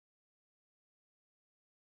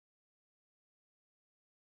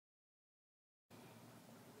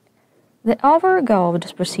The overall goal of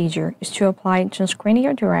this procedure is to apply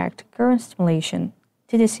transcranial direct current stimulation,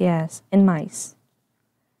 tDCS, in mice.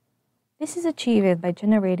 This is achieved by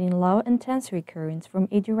generating low-intensity currents from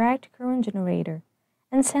a direct current generator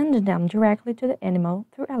and sending them directly to the animal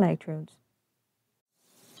through electrodes.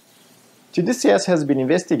 tDCS has been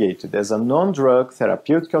investigated as a non-drug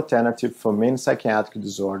therapeutic alternative for many psychiatric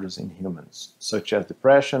disorders in humans, such as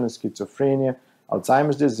depression, schizophrenia,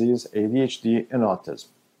 Alzheimer's disease, ADHD, and autism.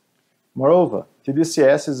 Moreover,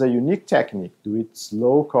 tDCS is a unique technique due to its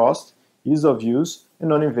low cost, ease of use, and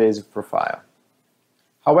non-invasive profile.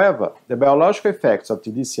 However, the biological effects of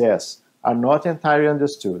tDCS are not entirely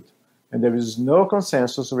understood, and there is no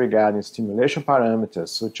consensus regarding stimulation parameters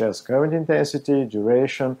such as current intensity,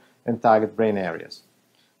 duration, and target brain areas.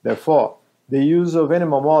 Therefore, the use of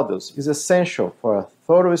animal models is essential for a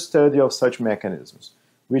thorough study of such mechanisms,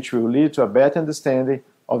 which will lead to a better understanding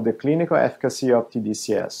of the clinical efficacy of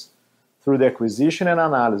tDCS through the acquisition and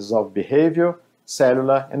analysis of behavior,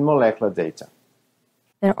 cellular, and molecular data.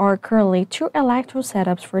 There are currently two electrode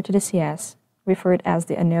setups for tDCS, referred as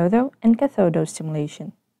the anodal and cathodal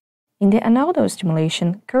stimulation. In the anodal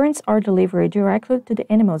stimulation, currents are delivered directly to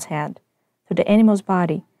the animal's head, to the animal's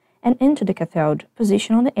body, and into the cathode,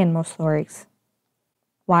 positioned on the animal's thorax.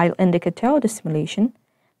 While in the cathode stimulation,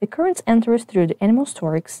 the current enters through the animal's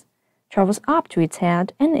thorax, travels up to its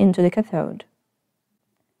head, and into the cathode.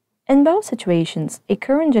 In both situations, a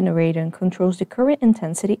current generator controls the current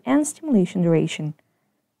intensity and stimulation duration,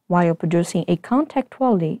 while producing a contact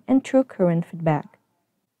quality and true current feedback.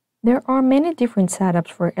 There are many different setups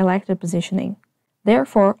for electrode positioning.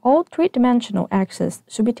 Therefore, all three-dimensional axes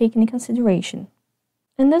should be taken in consideration.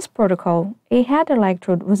 In this protocol, a head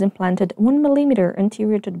electrode was implanted 1 mm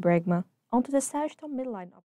anterior to the bregma onto the sagittal midline of